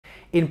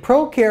In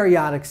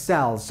prokaryotic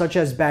cells, such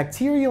as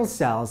bacterial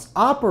cells,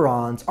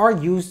 operons are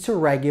used to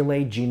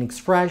regulate gene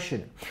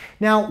expression.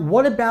 Now,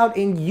 what about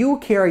in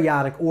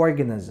eukaryotic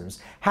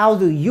organisms? How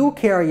do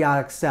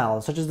eukaryotic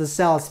cells, such as the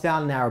cells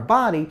found in our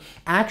body,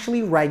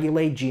 actually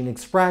regulate gene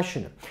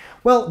expression?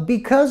 Well,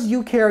 because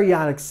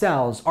eukaryotic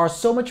cells are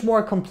so much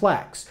more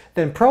complex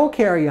than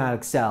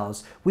prokaryotic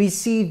cells, we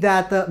see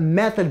that the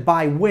method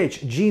by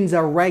which genes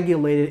are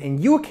regulated in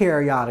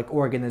eukaryotic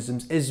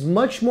organisms is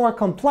much more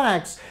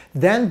complex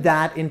than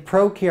that in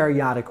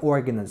prokaryotic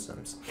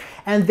organisms.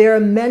 And there are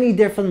many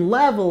different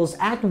levels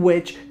at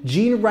which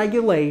gene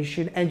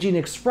regulation and gene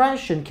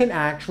expression can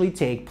actually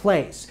take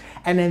place.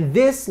 And in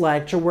this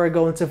lecture, we're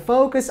going to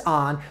focus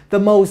on the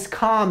most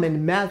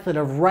common method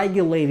of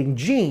regulating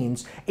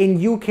genes in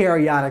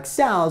eukaryotic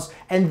cells,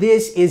 and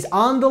this is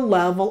on the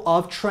level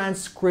of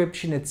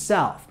transcription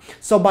itself.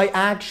 So by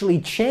actually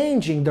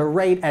changing the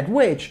rate at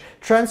which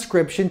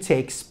transcription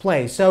takes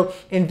place. So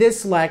in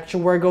this lecture,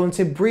 we're going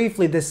to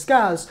briefly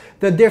discuss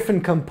the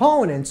different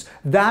components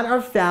that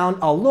are found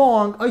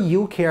along a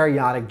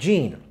eukaryotic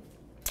gene.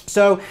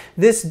 So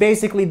this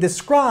basically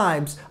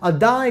describes a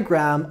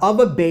diagram of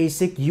a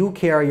basic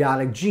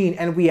eukaryotic gene,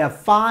 and we have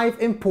 5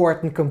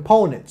 important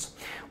components.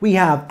 We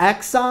have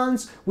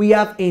exons, we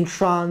have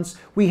introns,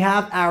 we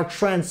have our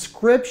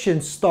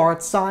transcription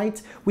start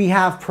site, we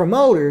have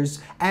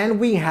promoters, and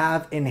we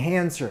have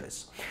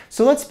enhancers.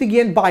 So let's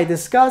begin by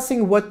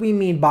discussing what we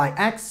mean by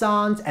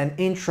exons and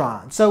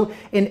introns. So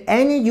in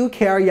any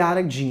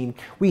eukaryotic gene,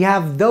 we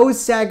have those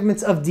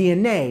segments of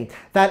DNA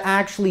that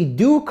actually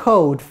do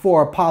code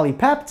for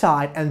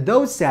polypeptide and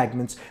those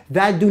segments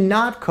that do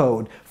not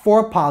code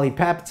for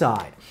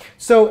polypeptide.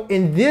 So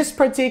in this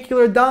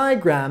particular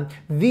diagram,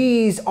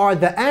 these are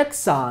the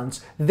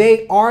exons.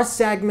 They are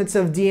segments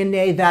of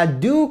DNA that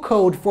do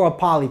code for a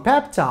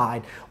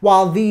polypeptide,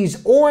 while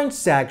these orange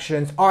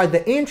sections are the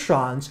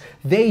introns.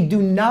 They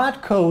do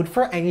not code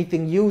for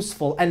anything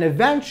useful, and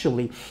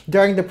eventually,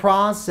 during the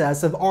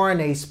process of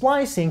RNA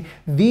splicing,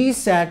 these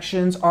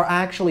sections are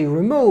actually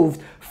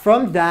removed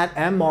from that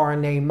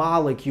mRNA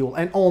molecule,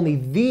 and only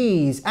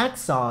these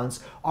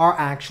exons are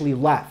actually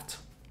left.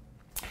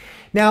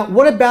 Now,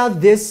 what about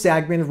this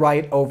segment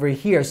right over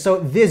here? So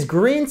this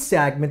green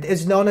segment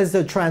is known as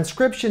the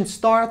transcription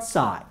start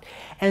site,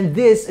 and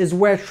this is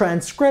where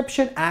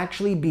transcription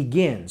actually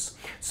begins.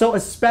 So a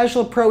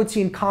special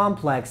protein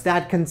complex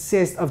that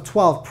consists of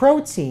 12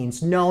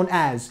 proteins known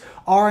as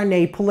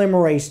RNA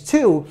polymerase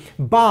II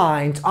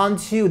binds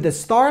onto the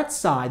start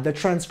site, the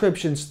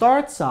transcription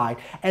start site,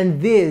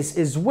 and this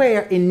is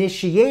where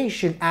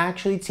initiation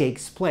actually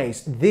takes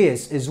place.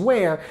 This is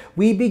where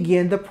we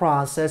begin the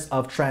process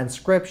of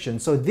transcription.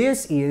 So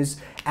this is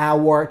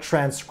our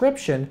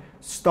transcription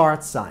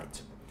start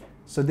site.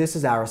 So this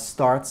is our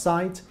start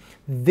site.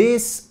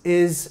 This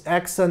is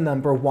exon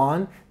number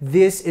 1,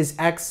 this is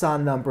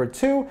exon number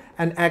 2,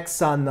 and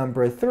exon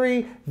number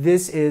 3.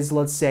 This is,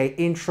 let's say,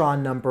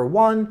 intron number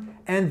 1,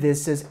 and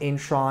this is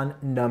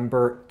intron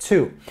number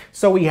 2.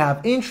 So we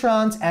have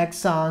introns,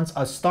 exons,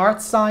 a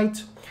start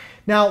site.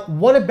 Now,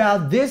 what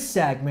about this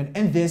segment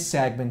and this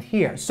segment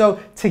here?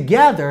 So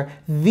together,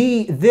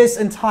 this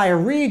entire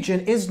region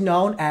is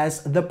known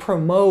as the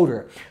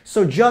promoter.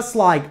 So just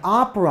like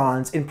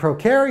operons in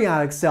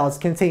prokaryotic cells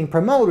contain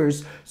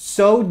promoters,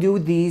 so do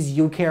these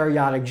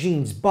eukaryotic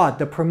genes. But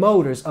the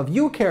promoters of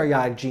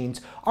eukaryotic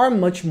genes are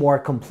much more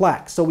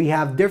complex. So we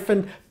have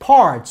different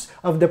parts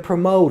of the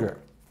promoter.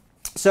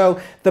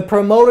 So the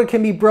promoter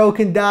can be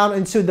broken down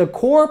into the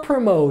core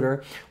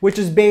promoter, which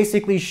is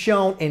basically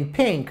shown in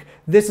pink.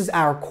 This is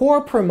our core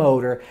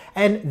promoter,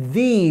 and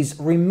these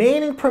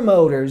remaining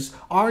promoters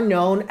are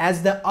known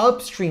as the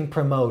upstream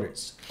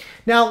promoters.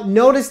 Now,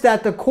 notice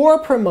that the core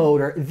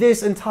promoter,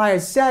 this entire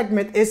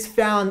segment, is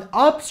found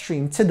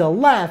upstream to the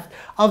left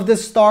of the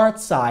start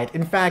site.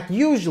 In fact,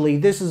 usually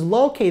this is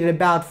located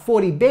about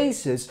 40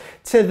 bases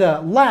to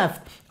the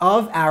left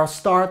of our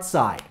start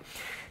site.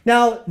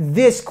 Now,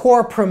 this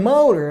core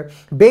promoter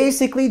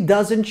basically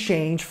doesn't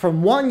change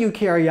from one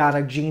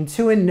eukaryotic gene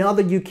to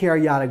another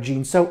eukaryotic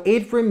gene, so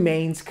it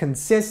remains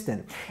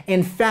consistent.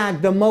 In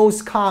fact, the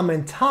most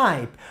common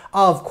type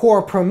of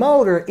core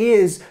promoter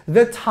is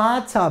the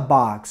Tata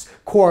box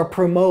core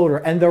promoter,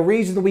 and the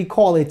reason we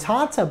call it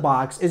Tata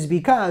box is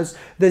because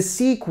the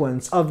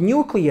sequence of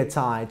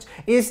nucleotides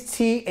is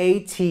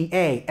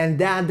TATA, and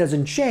that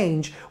doesn't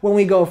change when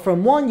we go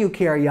from one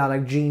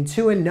eukaryotic gene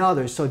to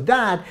another, so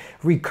that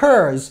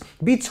recurs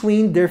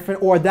between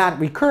different, or that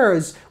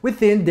recurs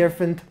within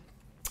different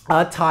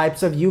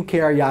types of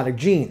eukaryotic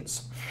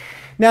genes.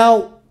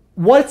 Now,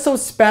 what's so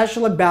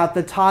special about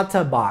the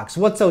Tata box?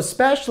 What's so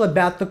special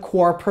about the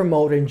core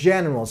promoter in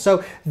general?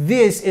 So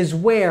this is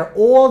where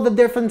all the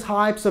different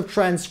types of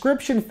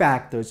transcription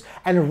factors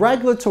and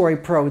regulatory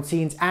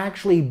proteins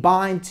actually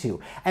bind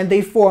to, and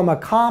they form a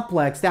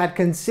complex that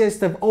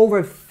consists of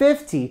over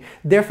 50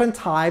 different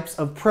types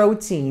of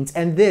proteins,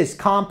 and this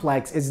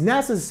complex is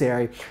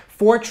necessary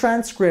for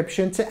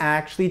transcription to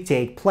actually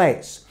take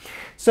place.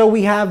 So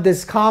we have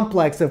this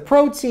complex of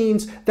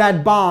proteins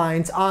that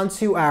binds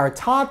onto our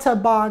Tata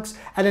box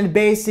and then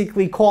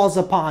basically calls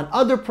upon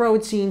other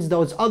proteins.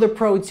 Those other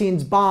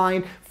proteins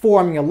bind,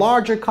 forming a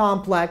larger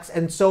complex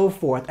and so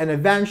forth. And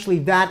eventually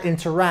that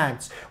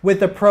interacts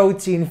with the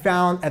protein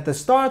found at the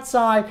start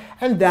site,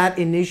 and that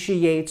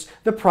initiates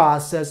the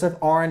process of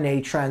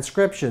RNA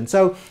transcription.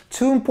 So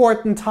two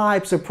important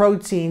types of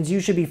proteins you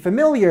should be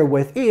familiar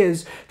with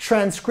is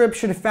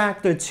transcription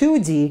factor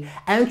 2D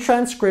and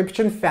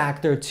transcription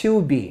factor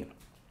 2B.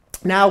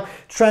 Now,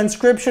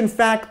 transcription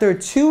factor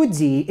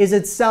 2D is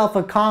itself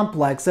a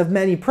complex of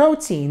many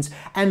proteins,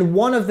 and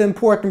one of the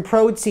important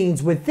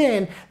proteins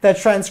within the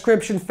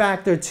transcription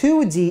factor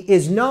 2D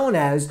is known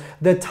as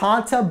the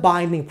Tata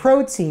binding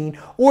protein,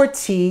 or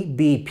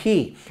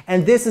TBP.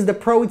 And this is the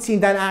protein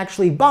that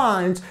actually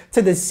binds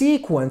to the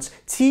sequence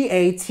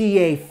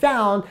TATA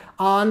found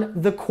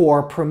on the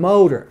core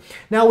promoter.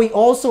 Now we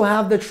also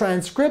have the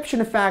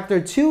transcription factor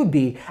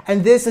 2B,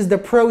 and this is the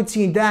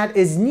protein that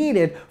is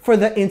needed for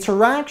the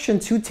interaction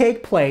to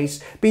take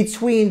place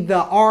between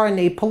the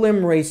RNA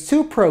polymerase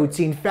 2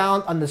 protein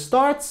found on the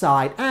start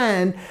site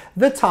and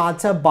the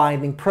Tata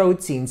binding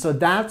protein. So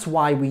that's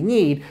why we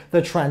need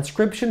the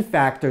transcription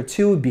factor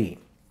 2B.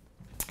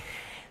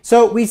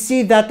 So we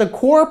see that the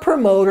core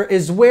promoter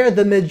is where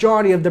the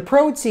majority of the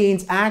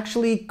proteins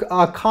actually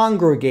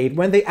congregate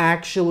when they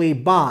actually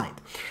bind.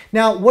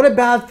 Now, what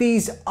about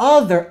these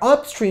other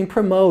upstream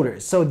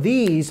promoters? So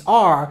these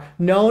are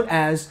known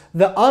as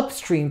the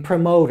upstream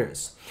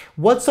promoters.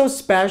 What's so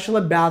special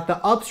about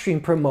the upstream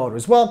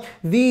promoters? Well,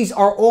 these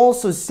are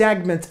also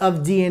segments of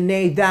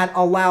DNA that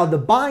allow the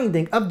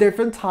binding of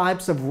different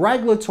types of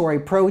regulatory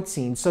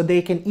proteins. So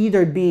they can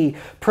either be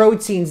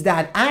proteins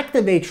that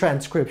activate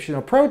transcription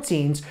or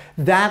proteins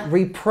that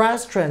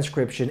repress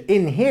transcription,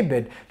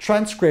 inhibit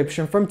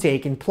transcription from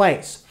taking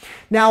place.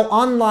 Now,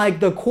 unlike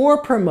the core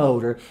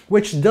promoter,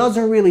 which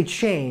doesn't really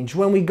change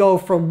when we go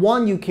from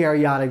one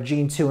eukaryotic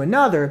gene to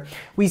another,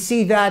 we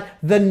see that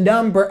the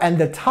number and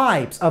the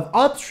types of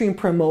upstream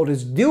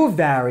promoters do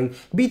vary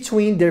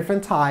between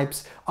different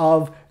types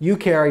of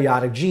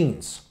eukaryotic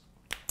genes.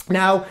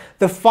 Now,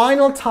 the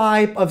final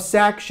type of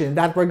section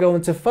that we're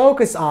going to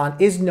focus on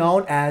is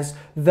known as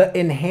the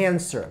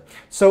enhancer.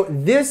 So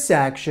this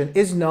section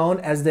is known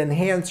as the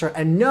enhancer,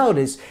 and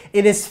notice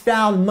it is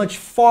found much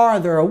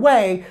farther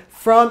away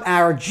from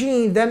our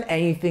gene than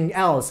anything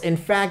else. In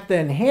fact, the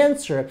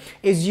enhancer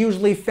is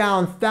usually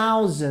found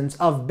thousands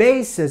of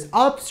bases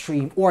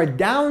upstream or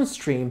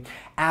downstream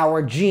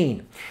our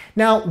gene.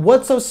 Now,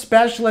 what's so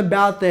special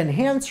about the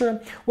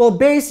enhancer? Well,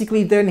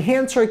 basically, the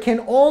enhancer can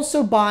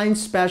also bind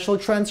special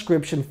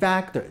transcription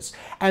factors.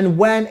 And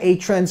when a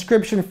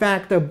transcription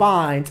factor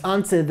binds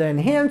onto the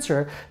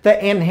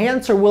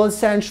enhancer will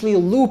essentially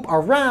loop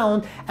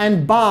around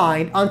and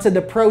bind onto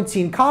the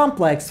protein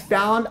complex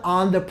found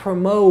on the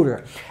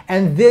promoter.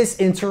 And this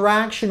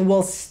interaction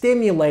will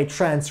stimulate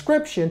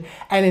transcription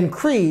and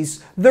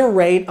increase the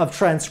rate of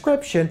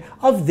transcription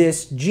of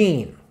this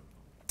gene.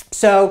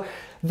 So,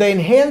 the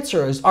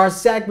enhancers are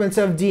segments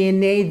of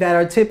DNA that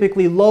are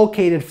typically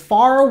located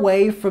far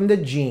away from the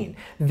gene.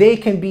 They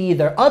can be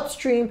either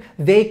upstream,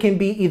 they can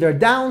be either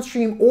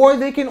downstream, or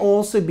they can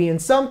also be, in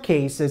some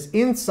cases,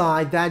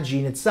 inside that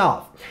gene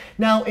itself.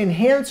 Now,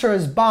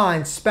 enhancers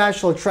bind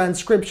special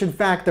transcription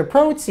factor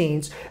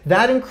proteins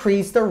that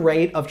increase the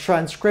rate of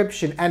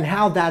transcription, and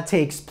how that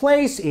takes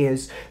place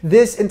is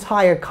this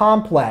entire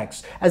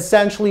complex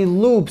essentially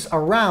loops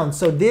around.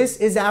 So this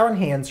is our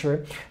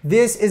enhancer,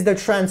 this is the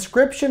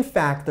transcription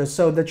factor,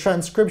 so the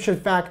transcription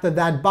factor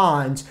that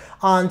binds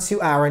onto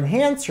our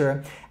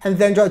enhancer, and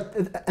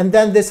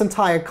then this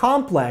entire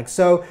complex.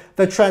 So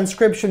the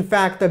transcription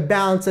factor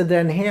bound to the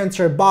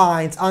enhancer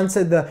binds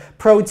onto the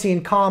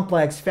protein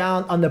complex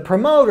found on the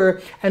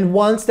promoter, and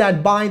once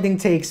that binding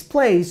takes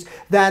place,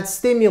 that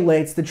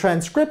stimulates the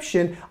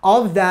transcription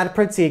of that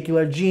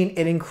particular gene.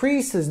 It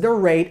increases the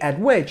rate at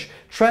which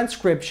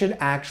transcription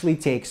actually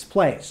takes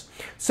place.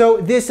 So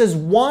this is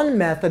one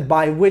method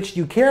by which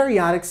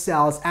eukaryotic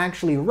cells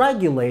actually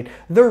regulate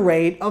the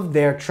rate of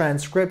their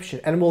transcription,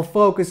 and we'll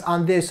focus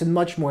on this in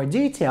much more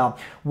detail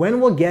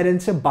when we'll get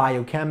into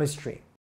biochemistry.